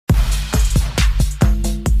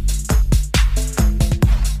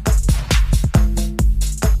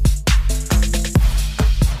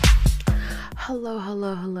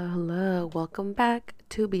Hello. Welcome back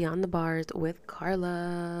to Beyond the Bars with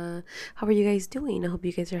Carla. How are you guys doing? I hope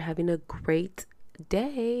you guys are having a great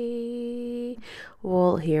day.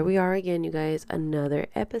 Well, here we are again, you guys, another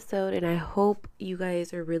episode, and I hope you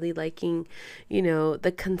guys are really liking,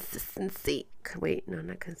 the consistency. Wait, no,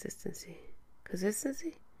 not consistency.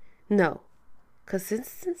 Consistency? No.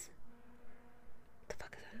 Consistency? What the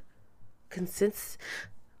fuck is that? Consistency?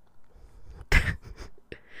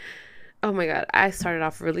 Oh my god, I started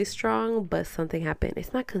off really strong, but something happened.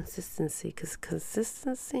 It's not consistency, because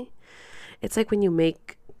consistency, it's like when you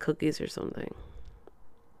make cookies or something.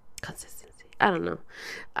 Consistency. I don't know.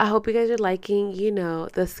 I hope you guys are liking,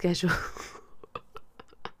 the schedule.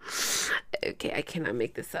 Okay, I cannot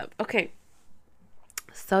make this up. Okay.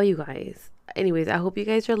 So you guys, anyways, I hope you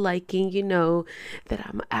guys are liking, that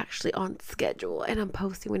I'm actually on schedule and I'm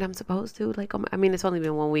posting when I'm supposed to. It's only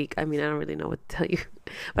been 1 week. I don't really know what to tell you,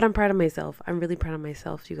 but I'm proud of myself. I'm really proud of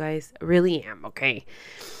myself, you guys. Really am, okay?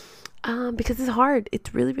 Because it's hard.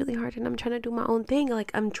 It's really, really hard, and I'm trying to do my own thing. Like,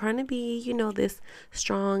 I'm trying to be, this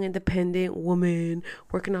strong, independent woman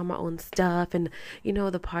working on my own stuff. And,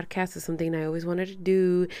 the podcast is something I always wanted to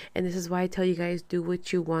do. And this is why I tell you guys, do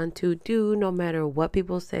what you want to do, no matter what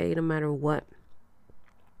people say, no matter what.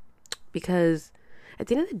 Because at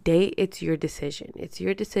the end of the day, it's your decision. It's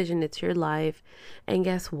your decision. It's your life. And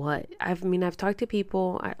guess what? I've talked to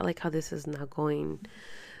people. I like how this is not going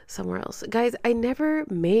somewhere else. Guys, I never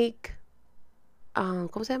make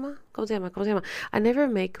 ¿cómo se llama? I never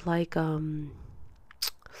make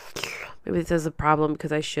maybe this is a problem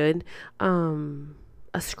because I should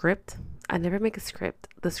a script. I never make a script.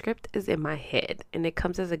 The script is in my head and it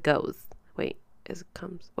comes as it goes. Wait, as it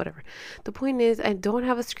comes, whatever. The point is, I don't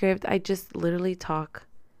have a script. I just literally talk.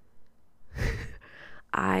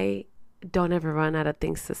 I don't ever run out of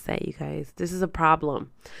things to say, you guys. This is a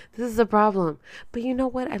problem. But you know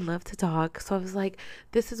what? I love to talk. So I was like,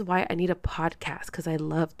 this is why I need a podcast, because I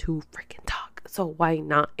love to freaking talk. So why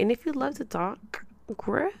not? And if you love to talk,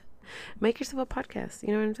 great. Make yourself a podcast. You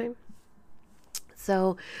know what I'm saying?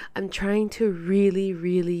 So I'm trying to really,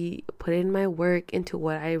 really put in my work into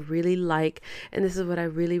what I really like. And this is what I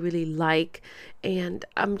really, really like. And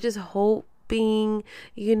I'm just hoping,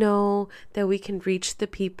 that we can reach the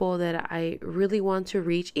people that I really want to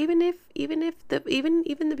reach, even the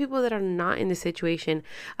people that are not in the situation.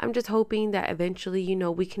 I'm just hoping that eventually,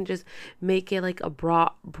 we can just make it like a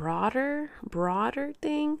broader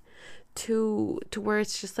thing to where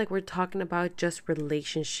it's just like we're talking about just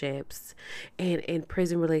relationships and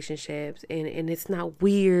prison relationships, and it's not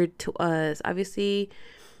weird to us. Obviously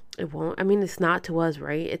it won't. It's not to us,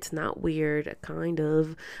 right? It's not weird, kind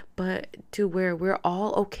of, but to where we're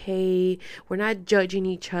all okay. We're not judging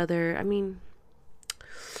each other.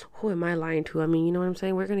 Who am I lying to? You know what I'm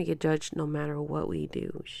saying? We're gonna get judged no matter what we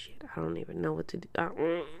do. Shit, I don't even know what to do. I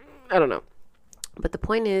don't know. But the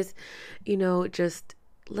point is,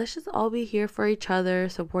 let's just all be here for each other,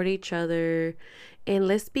 support each other, and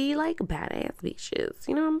let's be like badass bitches.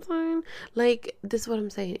 You know what I'm saying? Like, this is what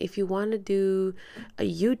I'm saying. If you want to do a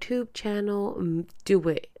YouTube channel, do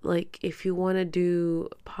it. Like, if you want to do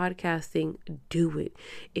podcasting, do it.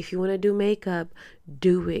 If you want to do makeup,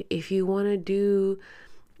 do it. If you want to do,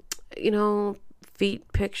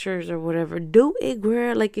 feet pictures or whatever, do it,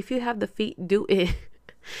 girl. Like, if you have the feet, do it.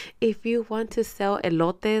 If you want to sell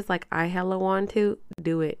elotes like I hella want to,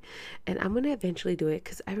 do it. And I'm going to eventually do it,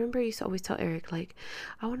 because I remember I used to always tell Eric, like,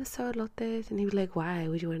 I want to sell elotes. And he'd be like, why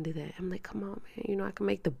would you want to do that? I'm like, come on, man. I can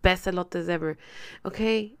make the best elotes ever.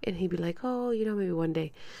 Okay? And he'd be like, oh, maybe one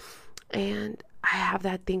day. And I have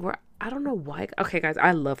that thing where I don't know why. Okay, guys,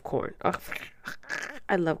 I love corn.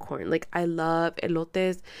 I love corn. Like, I love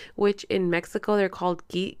elotes, which in Mexico they're called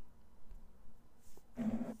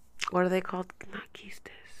what are they called? Not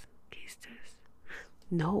quistes.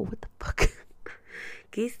 No, what the fuck?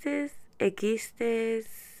 Quistes,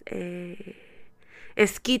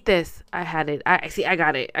 esquites. I had it. I see. I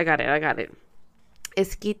got it.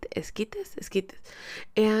 Esquites.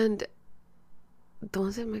 And the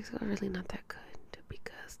ones in Mexico are really not that good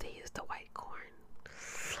because they use the white corn.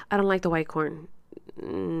 I don't like the white corn.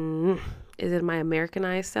 Is it my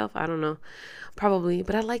Americanized self? I don't know. Probably.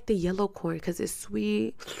 But I like the yellow corn because it's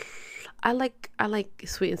sweet. I like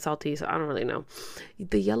sweet and salty, so I don't really know.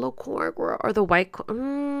 The yellow corn or the white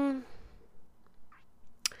corn.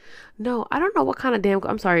 No, I don't know what kind of damn.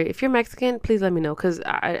 I'm sorry. If you're Mexican, please let me know, because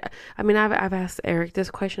I've asked Eric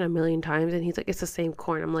this question a million times, and he's like, it's the same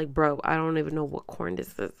corn. I'm like, bro, I don't even know what corn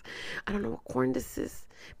this is.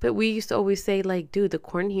 But we used to always say, like, dude, the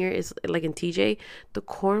corn here is like in TJ. The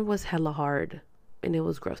corn was hella hard, and it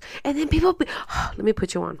was gross. And then let me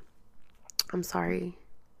put you on. I'm sorry,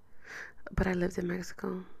 but I lived in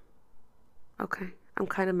Mexico. Okay. I'm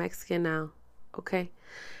kind of Mexican now. Okay.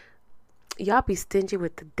 Y'all be stingy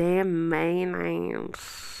with the damn mayonnaise.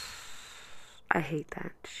 I hate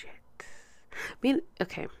that shit. I mean,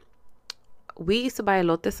 okay. We used to buy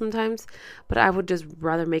elotes sometimes, but I would just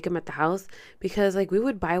rather make them at the house because, like, we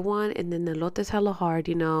would buy one and then the elotes hella hard,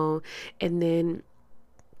 and then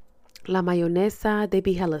la mayonesa, they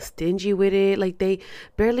be hella stingy with it. Like, they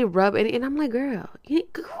barely rub it. And I'm like, girl, what are you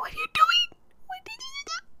doing? What did you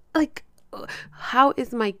do? Like, how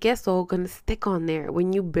is my queso gonna stick on there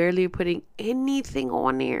when you barely are putting anything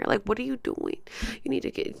on there? Like, what are you doing? You need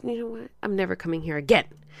to you know what? I'm never coming here again.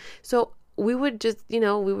 So we would just,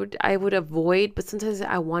 I would avoid, but sometimes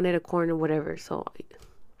I wanted a corn or whatever. So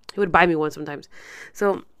he would buy me one sometimes.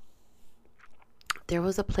 So there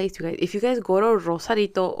was a place, you guys. If you guys go to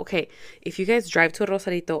Rosarito, okay, if you guys drive to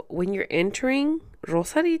Rosarito, when you're entering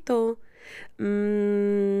Rosarito, let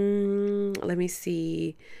me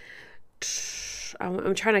see.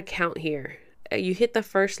 I'm trying to count here. You hit the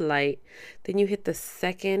first light, then you hit the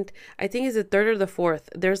second. I think it's the third or the fourth.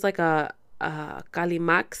 There's like a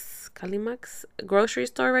Calimax grocery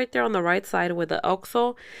store right there on the right side with the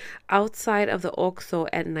Oxxo. Outside of the Oxxo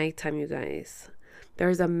at nighttime, you guys,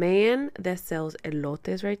 there's a man that sells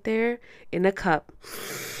elotes right there in a cup.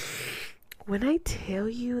 When I tell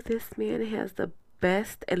you this man has the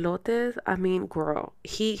best elotes, I mean, girl,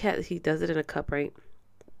 he does it in a cup, right?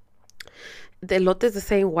 The elote is the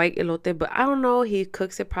same white elote, but I don't know. He's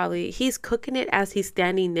cooking it as he's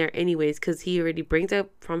standing there anyways, because he already brings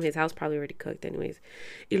it from his house, probably already cooked anyways.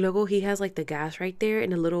 Y luego he has like the gas right there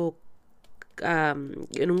in a little in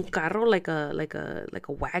un carro, like a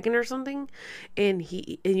wagon or something, and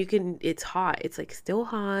it's hot, it's like still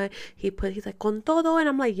hot. He's like con todo, and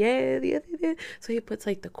I'm like, yeah, yeah, yeah. So he puts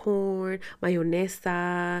like the corn,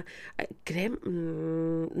 mayonesa,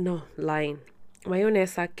 no, lying,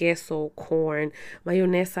 mayonesa, queso, corn,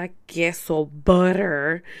 mayonesa, queso,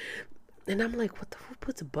 butter. And I'm like, who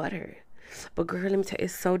puts butter? But girl, let me tell you,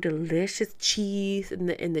 it's so delicious. Cheese and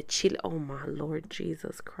the chili. Oh my Lord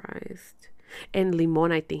Jesus Christ. And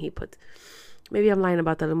limon, I think he puts. Maybe I'm lying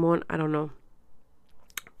about the limon. I don't know.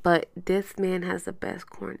 But this man has the best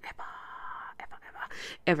corn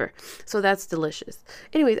ever. So that's delicious.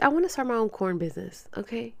 Anyways, I want to start my own corn business,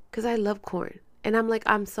 okay? Because I love corn. And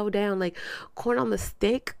I'm so down. Like, corn on the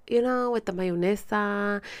stick, with the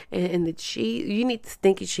mayonesa and the cheese. You need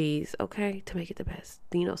stinky cheese, okay, to make it the best.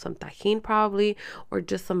 Some tajin probably, or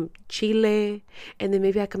just some chile. And then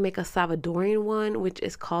maybe I can make a Salvadorian one, which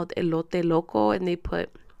is called elote loco. And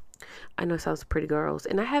I know it sounds pretty gross.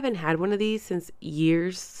 And I haven't had one of these since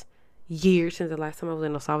years since the last time I was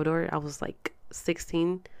in El Salvador. I was like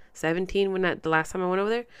 16, 17 the last time I went over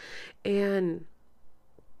there. And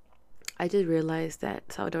I did realize that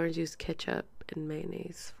Salvadorans use ketchup and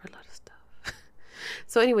mayonnaise for a lot of stuff.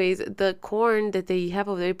 So anyways, the corn that they have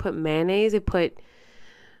over there, they put mayonnaise.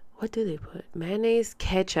 What do they put? Mayonnaise,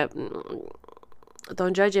 ketchup.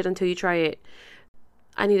 Don't judge it until you try it.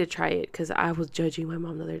 I need to try it because I was judging my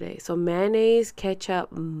mom the other day. So mayonnaise,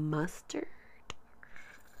 ketchup, mustard.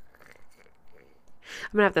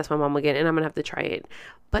 I'm going to have to ask my mom again, and I'm going to have to try it.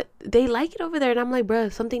 But they like it over there, and I'm like, bruh,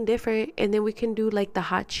 something different. And then we can do like the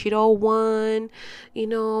hot Cheeto one,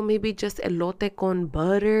 maybe just elote con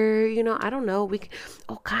butter, I don't know.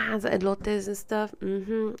 All kinds of elotes and stuff,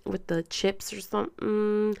 with the chips or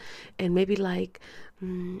something. And maybe like,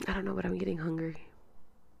 I don't know, but I'm getting hungry.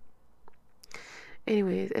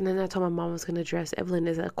 Anyways, and then I told my mom I was going to dress Evelyn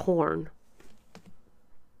as a corn.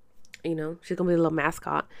 She's going to be a little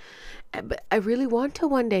mascot. But I really want to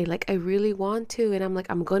one day. Like, I really want to. And I'm like,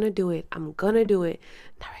 I'm going to do it. I'm going to do it.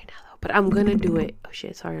 Not right now, though. But I'm going to do it. Oh,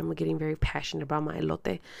 shit. Sorry. I'm getting very passionate about my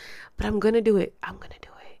elote. But I'm going to do it. I'm going to do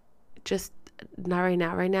it. Just not right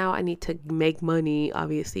now. Right now, I need to make money,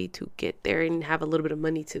 obviously, to get there and have a little bit of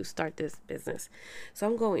money to start this business. So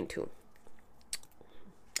I'm going to.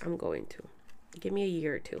 Give me a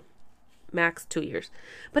year or two. Max 2 years.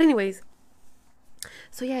 But anyways.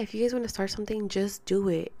 So yeah, if you guys want to start something, just do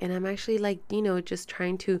it. And I'm actually like, just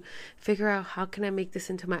trying to figure out how can I make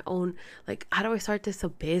this into my own, like, how do I start this a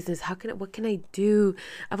business? What can I do?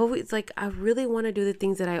 I've always I really want to do the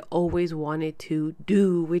things that I always wanted to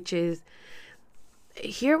do, which is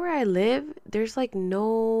here where I live, there's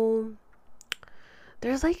no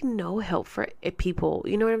help for people.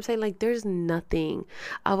 You know what I'm saying? Like, there's nothing.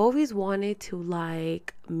 I've always wanted to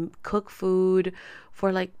cook food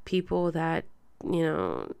for people that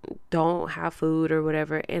don't have food or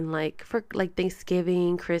whatever, and for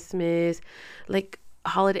Thanksgiving, Christmas,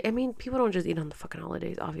 holiday. I mean, people don't just eat on the fucking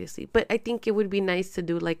holidays, obviously, but I think it would be nice to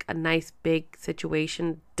do like a nice big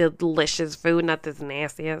situation, delicious food, not this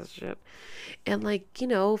nasty ass shit, and like,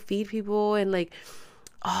 feed people and like,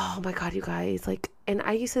 oh my god, you guys, like, and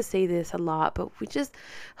I used to say this a lot, but we just,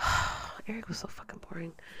 Eric was so fucking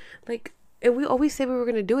boring, like. And we always said we were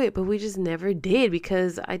gonna do it, but we just never did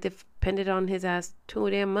because I depended on his ass too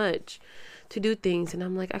damn much to do things. And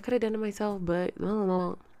I'm like, I could have done it myself, but I don't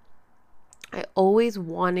know. I always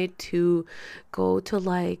wanted to go to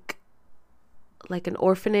like an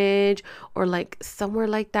orphanage or like somewhere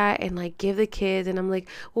like that and like give the kids. And I'm like,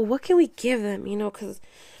 well, what can we give them? Because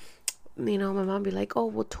my mom be like, oh,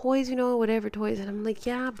 well, toys, whatever toys. And I'm like,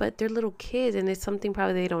 yeah, but they're little kids and it's something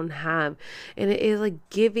probably they don't have. And it is like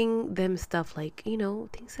giving them stuff like,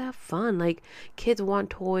 things that have fun. Like kids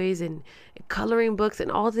want toys and coloring books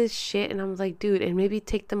and all this shit. And I was like, dude, and maybe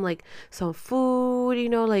take them like some food,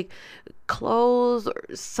 like clothes or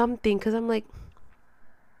something. Cause I'm like,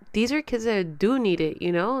 these are kids that do need it,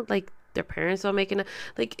 like their parents are making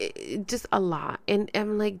just a lot. And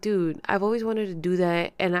I'm like, dude, I've always wanted to do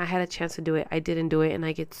that and I had a chance to do it. I didn't do it and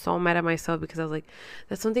I get so mad at myself because I was like,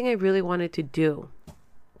 that's something I really wanted to do.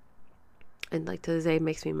 And like to this day it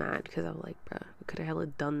makes me mad because I'm like, bruh, we could have hella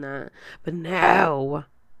done that. But no.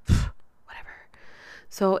 Whatever.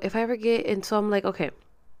 So if I ever get, and so I'm like, okay.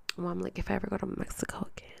 Well, I'm like, if I ever go to Mexico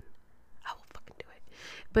again, I will fucking do it.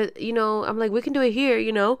 But I'm like, we can do it here,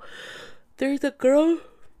 There's a girl.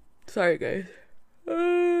 Sorry, guys.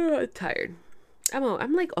 I'm tired.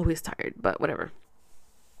 I'm like always tired, but whatever.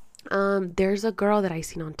 There's a girl that I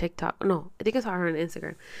seen on TikTok. No, I think I saw her on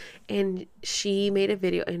Instagram, and she made a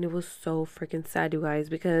video, and it was so freaking sad, you guys,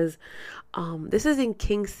 because this is in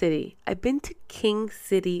King City. I've been to King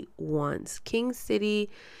City once. King City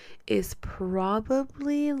is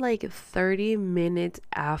probably like 30 minutes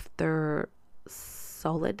after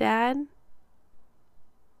Soledad.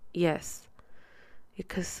 Yes.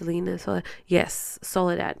 Because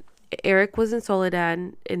Soledad. Eric was in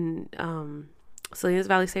Soledad in Salinas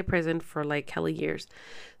Valley State Prison for like hella years.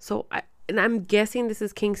 So I'm guessing this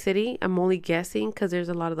is King City. I'm only guessing because there's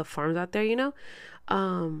a lot of the farms out there,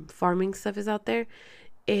 farming stuff is out there.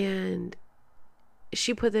 And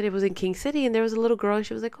she put that it was in King City, and there was a little girl and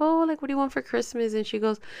she was like, oh, like, what do you want for Christmas? And she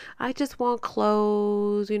goes, I just want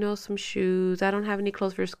clothes, some shoes. I don't have any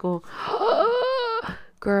clothes for school.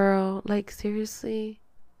 Girl, like, seriously,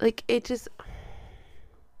 like, it just,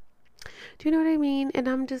 do you know what I mean? And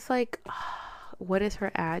I'm just like, what is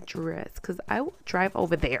her address? Because I will drive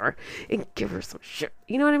over there and give her some shit,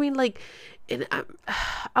 you know what I mean? Like, and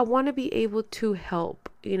I want to be able to help,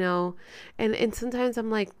 and sometimes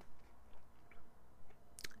I'm like,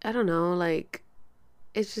 I don't know, like,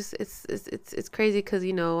 it's just, it's crazy because,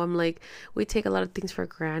 I'm like, we take a lot of things for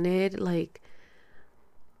granted, like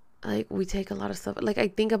we take a lot of stuff. Like I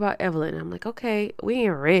think about Evelyn. I'm like, okay, we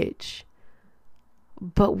ain't rich,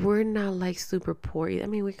 but we're not like super poor either. I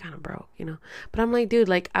mean, we kind of broke, But I'm like, dude,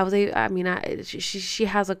 like she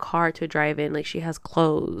has a car to drive in. Like she has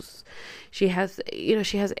clothes, she has,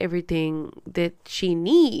 she has everything that she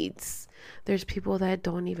needs. There's people that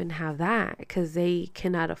don't even have that because they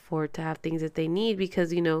cannot afford to have things that they need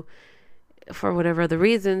because for whatever other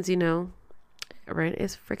reasons, rent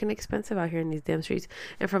is freaking expensive out here in these damn streets.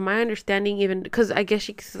 And from my understanding, even because I guess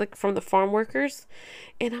she's like from the farm workers,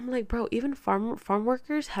 and I'm like, bro, even farm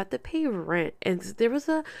workers have to pay rent. And there was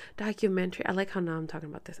a documentary. I like how now I'm talking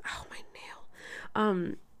about this. Oh, my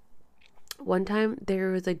nail. One time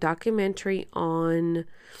there was a documentary on,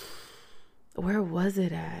 where was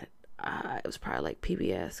it at? It was probably like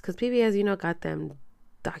PBS, because PBS, got them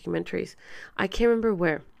documentaries. I can't remember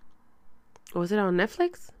where. Was it on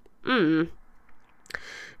Netflix?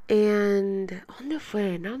 And on the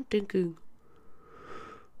phone, I'm thinking,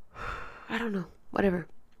 I don't know, whatever.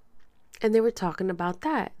 And they were talking about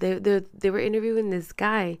that. They were interviewing this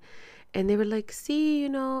guy, and they were like, see,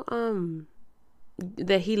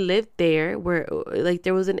 that he lived there, where like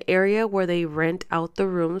there was an area where they rent out the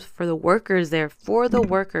rooms for the workers there, for the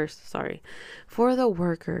workers.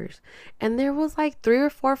 And there was like 3 or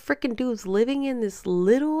 4 freaking dudes living in this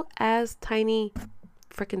little ass tiny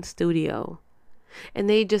freaking studio. And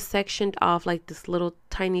they just sectioned off like this little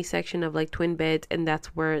tiny section of like twin beds, and that's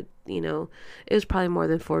where, it was probably more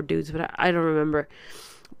than 4 dudes, but I don't remember.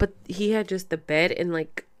 But he had just the bed and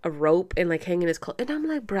like a rope and like hanging his clothes. And I'm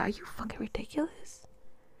like, bro, are you fucking ridiculous?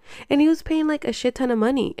 And he was paying like a shit ton of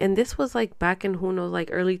money. And this was like back in, who knows, like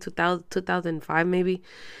early 2005 maybe.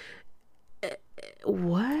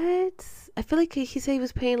 What? I feel like he said he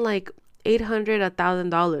was paying like $800,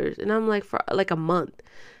 $1,000. And I'm like, for like a month.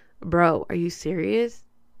 Bro, are you serious?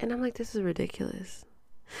 And I'm like, this is ridiculous.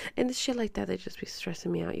 And it's shit like that that just be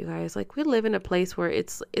stressing me out, you guys. Like, we live in a place where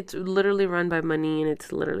it's literally run by money, and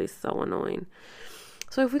it's literally so annoying.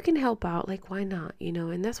 So if we can help out, like, why not?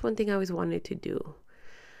 And that's one thing I always wanted to do.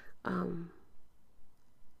 Um,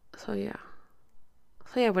 so yeah.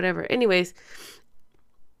 So yeah, whatever. Anyways,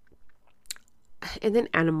 and then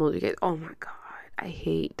animals, you guys. Oh my God. I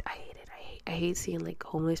hate it. I hate seeing like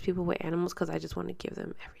homeless people with animals because I just want to give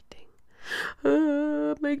them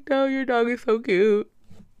everything. Like, no, your dog is so cute.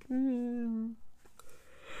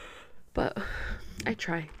 But I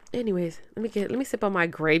try. Anyways, let me sip on my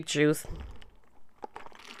grape juice.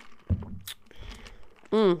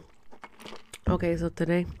 Okay, so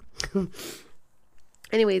today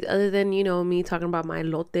anyways, other than me talking about my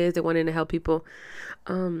lotes and wanting to help people,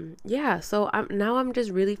 yeah, so I'm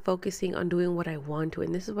just really focusing on doing what I want to,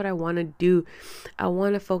 and this is what I want to do. I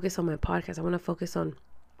want to focus on my podcast. I want to focus on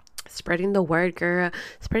spreading the word, girl.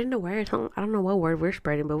 Spreading the word. I don't know what word we're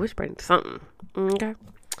spreading, but we're spreading something. Okay.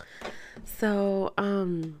 So,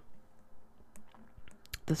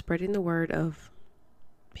 the spreading the word of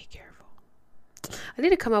be careful. I need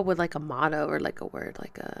to come up with like a motto or like a word,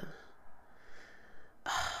 like a.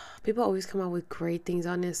 People always come out with great things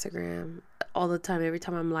on Instagram all the time. Every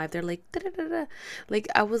time I'm live, they're like, da-da-da-da. Like,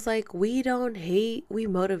 I was like, we don't hate, we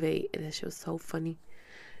motivate. And that shit was so funny.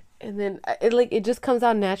 And then it just comes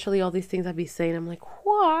out naturally. All these things I be saying, I'm like,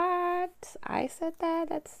 what? I said that?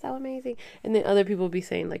 That's so amazing. And then other people be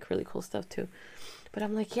saying like really cool stuff too. But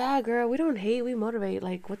I'm like, yeah, girl, we don't hate, we motivate.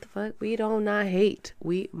 Like, what the fuck? We don't not hate.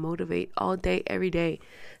 We motivate all day, every day.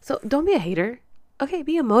 So don't be a hater. Okay,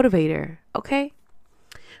 be a motivator. Okay?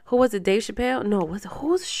 Who was it? Dave Chappelle? No,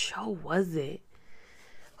 whose show was it?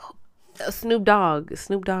 Snoop Dogg.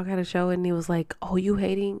 Snoop Dogg had a show and he was like, oh, you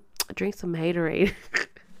hating? Drink some haterade.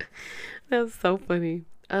 That was so funny.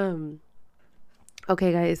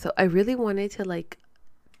 Okay, guys, so I really wanted to like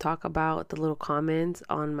talk about the little comments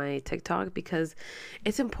on my TikTok because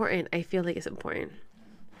it's important. I feel like it's important.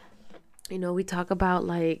 We talk about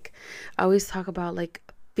like, I always talk about like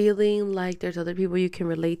feeling like there's other people you can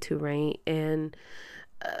relate to, right? And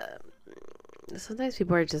sometimes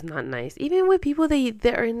people are just not nice. Even with people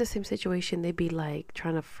that are in the same situation, they be like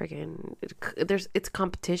trying to freaking it's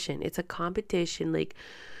competition. It's a competition. Like,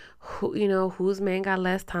 whose man got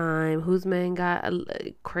less time, whose man got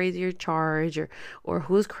a crazier charge, or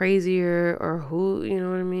who's crazier, or who, you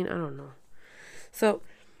know what I mean? I don't know. So,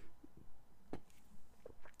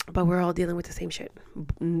 but we're all dealing with the same shit.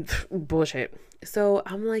 Bullshit. So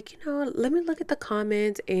I'm like, let me look at the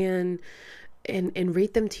comments and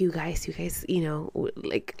read them to you guys. You guys,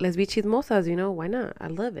 like, let's be chismosas, why not? I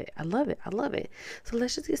love it. I love it. I love it. So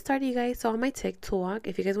let's just get started, you guys. So on my TikTok,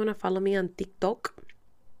 if you guys want to follow me on TikTok,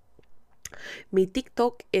 my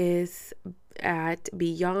TikTok is at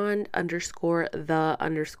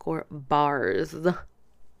beyond_the_bars.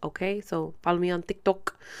 Okay, so follow me on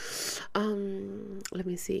TikTok. Let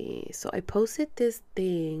me see. So I posted this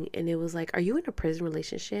thing and it was like, are you in a prison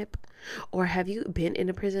relationship? Or have you been in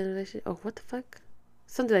a prison relationship? Oh, what the fuck?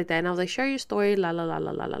 Something like that. And I was like, share your story, la la la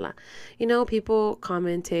la la la la. People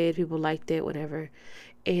commented, people liked it, whatever.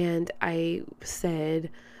 And I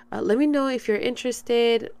said, let me know if you're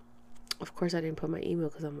interested. Of course, I didn't put my email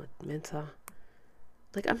because I'm a mensa.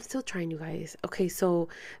 Like, I'm still trying, you guys. Okay, so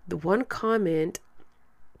the one comment.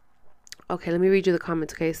 Okay, let me read you the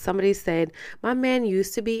comments. Okay, somebody said, my man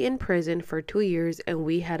used to be in prison for 2 years and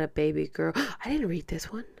we had a baby girl. I didn't read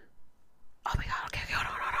this one. Oh my God. Okay, hold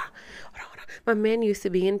on. My man used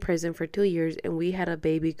to be in prison for 2 years and we had a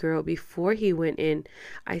baby girl before he went in.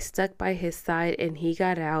 I stuck by his side and he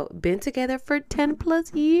got out. Been together for 10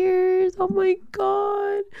 plus years. Oh my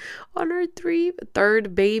God. On our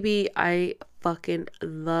third baby. I fucking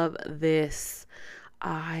love this.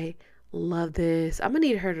 I love this. I'm gonna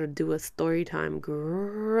need her to do a story time,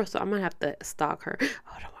 girl. So I'm gonna have to stalk her.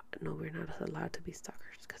 Oh, no, we're not allowed to be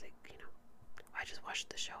stalkers because I just watched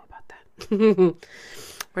the show about that.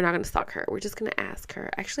 We're not gonna stalk her. We're just gonna ask her.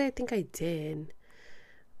 Actually, I think I did.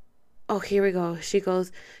 Oh, here we go.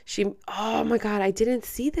 Oh my God, I didn't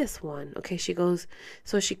see this one. Okay, she goes,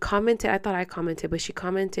 so she commented, I thought I commented, but she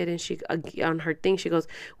commented and on her thing, she goes,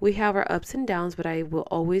 we have our ups and downs, but I will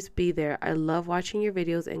always be there. I love watching your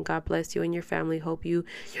videos and God bless you and your family. I hope you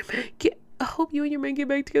and your man get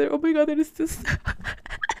back together. Oh my God, that is just,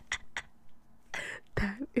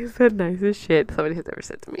 that is the nicest shit somebody has ever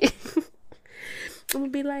said to me. I'm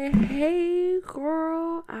gonna be like, hey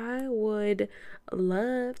girl, I would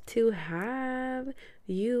love to have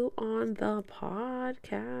you on the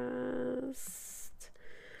podcast.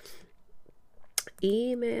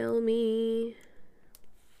 Email me.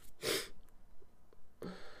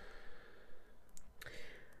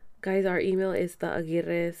 Guys, our email is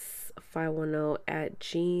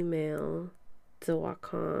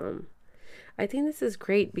theaguirres510@gmail.com. I think this is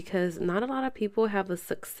great because not a lot of people have a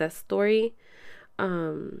success story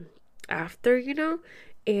um after,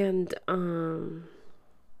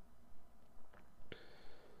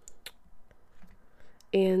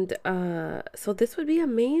 and so this would be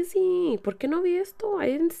amazing. ¿Por qué no vi esto? I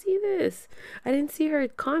didn't see this. I didn't see her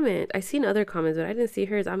comment. I seen other comments, but I didn't see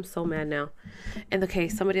hers. I'm so mad now. And okay,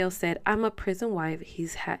 somebody else said, I'm a prison wife. He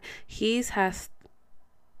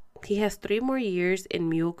has 3 more years in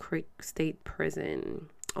Mule Creek State Prison.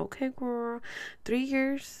 Okay, girl. 3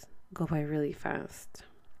 years go by really fast.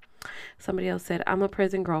 Somebody else said, I'm a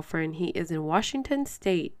prison girlfriend. He is in Washington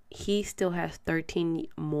State. He still has 13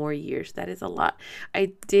 more years. That is a lot.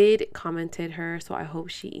 I did commented her, so I hope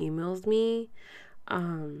she emails me.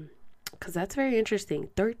 Because that's very interesting.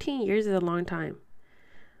 13 years is a long time.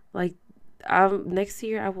 Like, next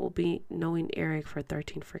year I will be knowing Eric for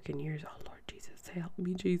 13 freaking years. Oh, Lord Jesus. Help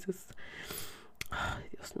me, Jesus. Oh,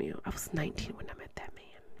 Dios mío. I was 19 when I met that man.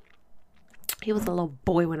 He was a little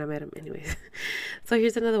boy when I met him. Anyways. So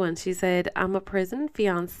here's another one. She said, I'm a prison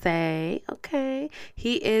fiance. Okay.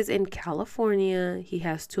 He is in California. He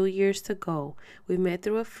has 2 years to go. We met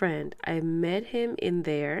through a friend. I met him in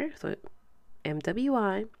there. So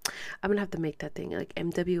MWI. I'm going to have to make that thing. Like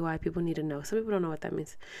MWI. People need to know. Some people don't know what that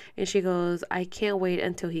means. And she goes, I can't wait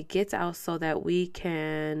until he gets out so that we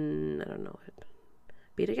can, I don't know,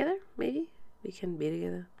 be together? Maybe we can be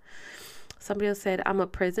together. Somebody else said, I'm a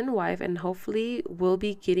prison wife and hopefully we'll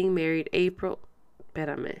be getting married April.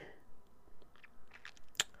 Espérame.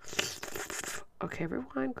 Okay,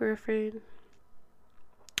 rewind, girlfriend.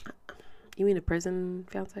 You mean a prison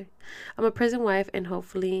fiance? I'm a prison wife and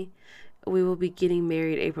hopefully we will be getting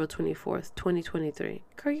married April 24th, 2023.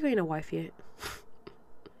 Girl, you ain't a wife yet.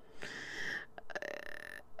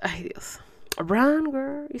 Ay, Dios. Run,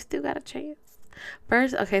 girl. You still got a chance.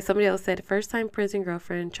 Somebody else said, first time prison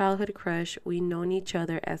girlfriend, childhood crush. We known each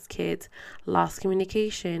other as kids, lost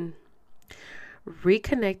communication.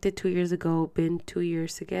 Reconnected 2 years ago, been 2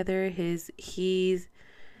 years together. He's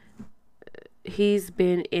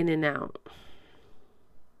been in and out.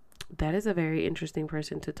 That is a very interesting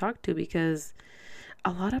person to talk to because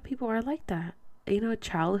a lot of people are like that.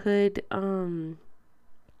 Childhood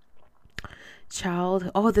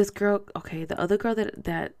this girl, okay, the other girl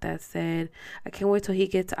that said, I can't wait till he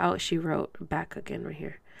gets out, she wrote back again right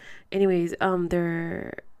here. Anyways, they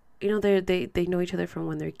know each other from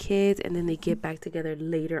when they're kids and then they get back together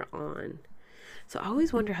later on. So I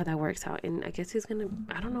always wonder how that works out. And I guess I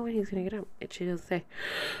don't know when he's gonna get out. She doesn't say.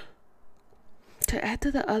 To add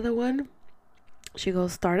to the other one, she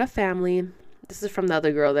goes, start a family. This is from the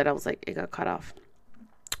other girl that I was like, it got cut off.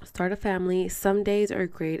 Start a family. Some days are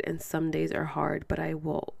great and some days are hard, but I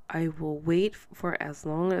will wait for as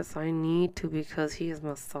long as I need to because he is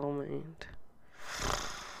my soulmate.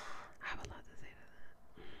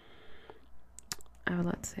 I have a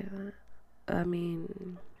lot to say to that. I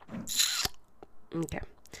mean, okay.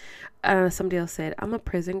 Somebody else said, I'm a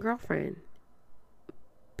prison girlfriend.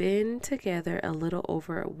 Been together a little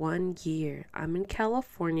over 1 year. I'm in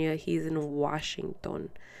California. He's in Washington.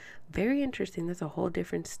 Very interesting. That's a whole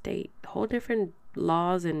different state, whole different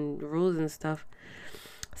laws and rules and stuff.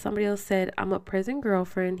 Somebody else said, I'm a prison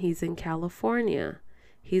girlfriend. He's in California.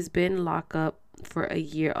 He's been locked up for a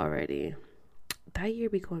year already. That year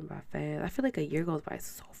be going by fast. I feel like a year goes by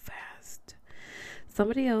so fast.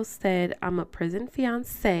 Somebody else said, I'm a prison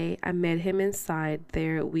fiance. I met him inside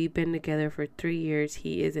there. We've been together for 3 years.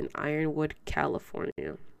 He is in Ironwood,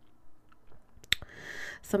 California.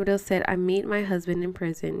 Somebody else said, I meet my husband in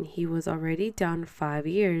prison. He was already down 5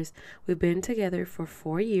 years. We've been together for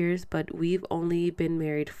 4 years, but we've only been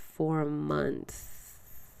married 4 months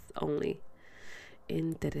only.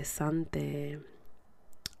 Interesante.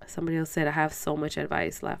 Somebody else said, I have so much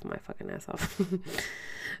advice. Laugh my fucking ass off.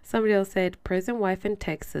 Somebody else said, prison wife in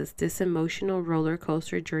Texas. This emotional roller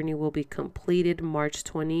coaster journey will be completed March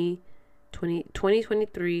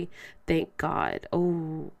 2023. Thank God.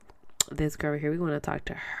 Oh, this girl right here, we want to talk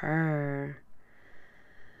to her.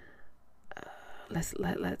 Let's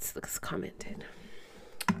comment it.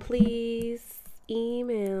 Please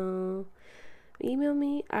email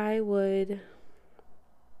me. I would.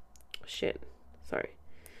 Shit. Sorry.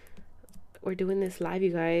 We're doing this live,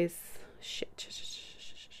 you guys. Shit.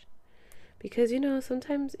 Because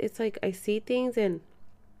sometimes it's like I see things and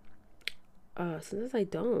sometimes I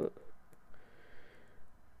don't.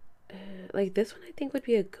 Like this one I think would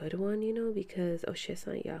be a good one, because shit, it's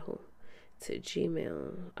not Yahoo. It's a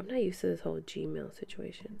Gmail. I'm not used to this whole Gmail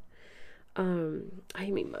situation. I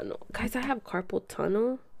mean, mano. Guys, I have carpal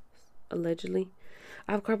tunnel. allegedly.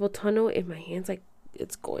 I have carpal tunnel in my hands, like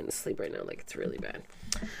it's going to sleep right now, like it's really bad.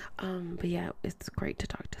 But yeah, it's great to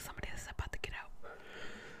talk to somebody that's about to get out.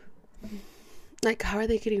 Like, how are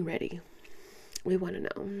they getting ready? We want to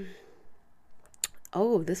know.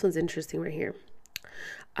 Oh, this one's interesting right here.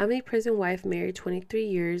 I'm a prison wife, married 23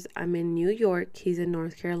 years. I'm in New York. He's in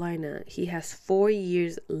North Carolina. He has 4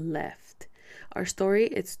 years left. Our story,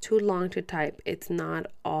 it's too long to type. It's not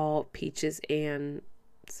all peaches and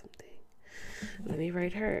something. Let me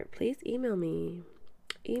write her. Please email me.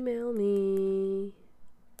 Email me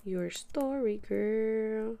your story,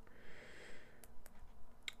 girl.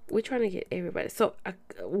 We're trying to get everybody. So a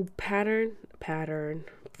pattern.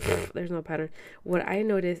 There's no pattern. What I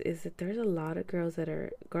notice is that there's a lot of girls that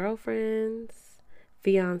are girlfriends,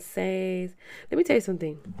 fiancés. Let me tell you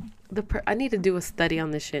something. I need to do a study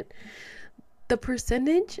on this shit. The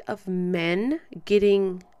percentage of men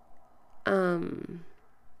getting ¿cómo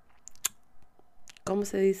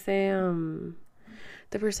se dice?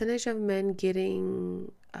 The percentage of men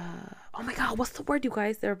getting oh my god, what's the word, you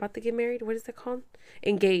guys? They're about to get married. What is it called?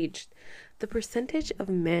 Engaged. The percentage of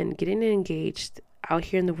men getting engaged out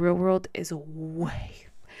here in the real world is way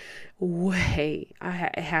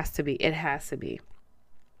it has to be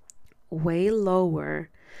way lower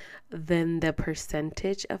than the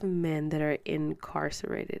percentage of men that are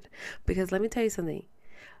incarcerated. Because let me tell you something.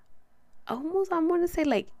 Almost, I'm going to say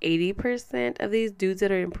like 80% of these dudes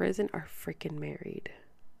that are in prison are freaking married.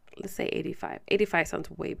 Let's say 85. 85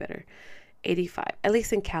 sounds way better. 85, at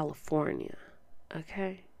least in California.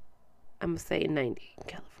 Okay? I'm going to say 90 in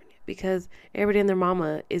California. Because everybody and their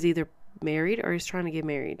mama is either married or is trying to get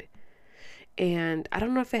married. And I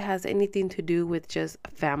don't know if it has anything to do with just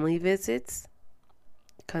family visits.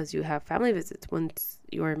 Because you have family visits once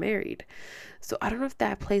you are married. So I don't know if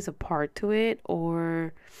that plays a part to it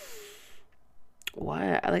or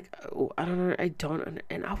what. Like, I don't know.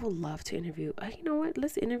 And I would love to interview. You know what?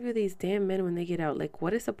 Let's interview these damn men when they get out. Like,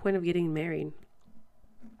 what is the point of getting married?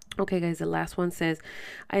 Okay, guys, the last one says,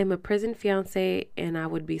 I am a prison fiance and I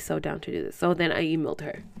would be so down to do this. So then I emailed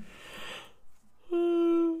her.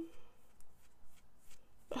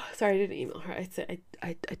 Sorry, I didn't email her. I said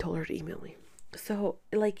I told her to email me. So,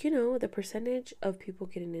 like, you know, the percentage of people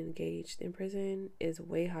getting engaged in prison is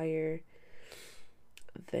way higher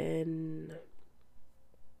than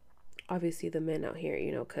obviously the men out here,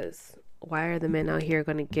 you know, because why are the men out here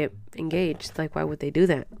going to get engaged? Like, why would they do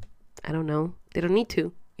that? I don't know. They don't need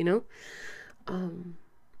to, you know?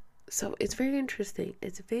 So it's very interesting.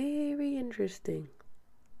 It's very interesting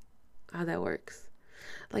how that works.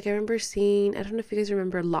 Like, I remember seeing, I don't know if you guys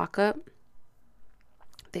remember Lockup.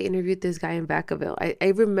 They interviewed this guy in Vacaville. I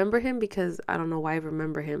remember him because I don't know why I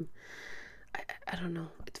remember him. I don't know.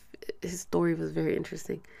 His story was very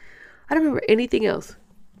interesting. I don't remember anything else.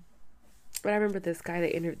 But I remember this guy, they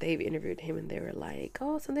interviewed him and they were like,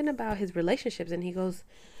 oh, something about his relationships. And he goes,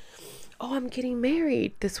 oh, I'm getting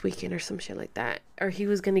married this weekend or some shit like that. Or he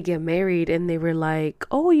was going to get married and they were like,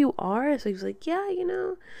 oh, you are? So he was like, yeah, you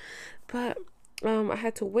know. But I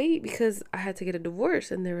had to wait because I had to get a divorce.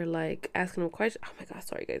 And they were like asking him questions. Oh my God,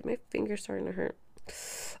 sorry guys. My finger's starting to hurt.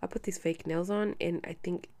 I put these fake nails on and I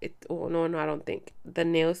think no, I don't think. The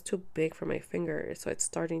nail's too big for my finger. So it's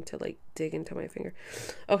starting to like dig into my finger.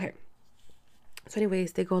 Okay. So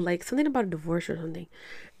anyways, they go like something about a divorce or something.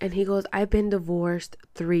 And he goes, I've been divorced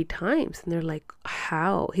 3 times. And they're like,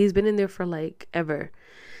 how? He's been in there for like ever.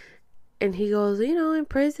 And he goes, you know, in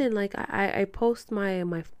prison, like I post my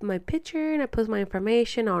picture and I post my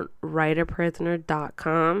information on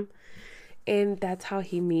writerprisoner.com. And that's how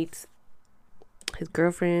he meets his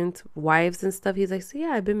girlfriends, wives and stuff. He's like, so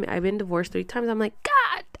yeah, I've been divorced 3 times. I'm like,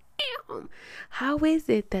 God damn. How is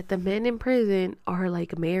it that the men in prison are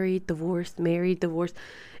like married, divorced, and then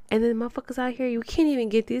motherfuckers out here, you can't even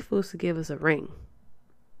get these fools to give us a ring.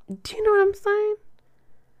 Do you know what I'm saying?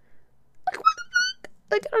 Like, what the fuck?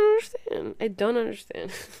 Like, I don't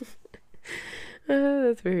understand.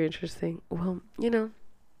 That's very interesting. Well, you know,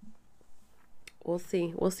 we'll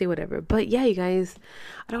see whatever. But yeah, you guys,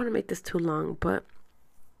 I don't want to make this too long, but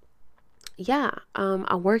yeah, I'm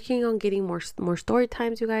working on getting more story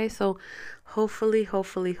times, you guys. So hopefully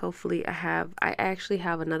I actually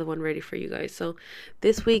have another one ready for you guys. So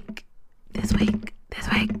this week, sorry,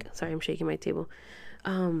 I'm shaking my table.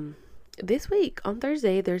 This week on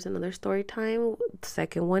Thursday, there's another story time. The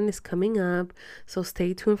second one is coming up, so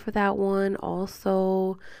stay tuned for that one.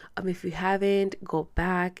 Also, if you haven't, go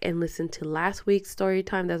back and listen to last week's story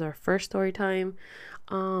time. That's our first story time.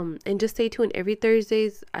 And just stay tuned. Every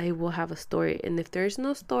Thursdays I will have a story, and if there's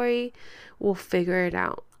no story, we'll figure it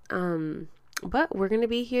out. But we're going to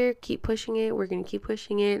be here, keep pushing it. We're going to keep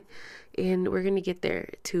pushing it, and we're going to get there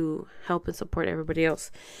to help and support everybody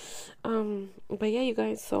else. But yeah, you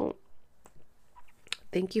guys, so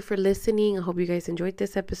thank you for listening. I hope you guys enjoyed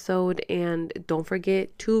this episode, and don't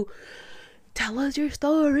forget to tell us your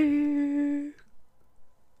story.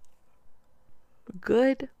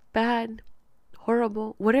 Good, bad,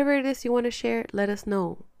 horrible, whatever it is you want to share, let us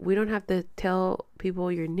know. We don't have to tell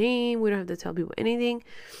people your name. We don't have to tell people anything.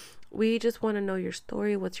 We just want to know your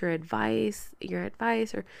story. What's your advice,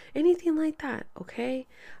 or anything like that. Okay.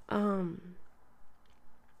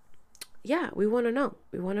 Yeah, we want to know.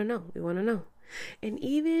 We want to know. And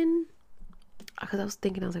even because I was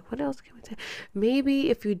thinking, I was like, what else can we say? Maybe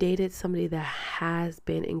if you dated somebody that has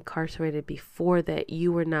been incarcerated before that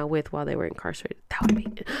you were not with while they were incarcerated, that would be,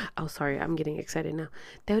 oh, sorry, I'm getting excited now.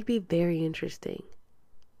 That would be very interesting.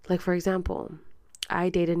 Like, for example, I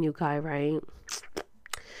dated a new guy, right?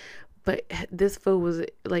 But this fool was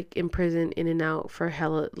like in prison, in and out for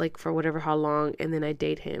hella, like for whatever, how long. And then I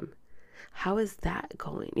date him. How is that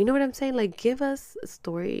going? You know what I'm saying? Like, give us a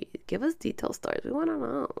story, give us detailed stories. We want to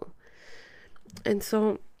know. And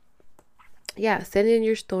so, yeah, send in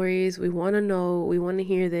your stories. We want to know. We want to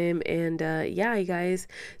hear them. And yeah, you guys,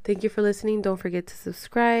 thank you for listening. Don't forget to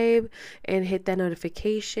subscribe and hit that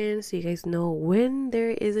notification so you guys know when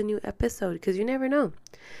there is a new episode, because you never know.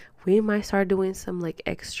 We might start doing some like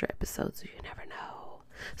extra episodes. You never know.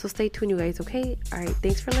 So stay tuned, you guys. Okay. All right.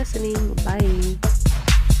 Thanks for listening. Bye.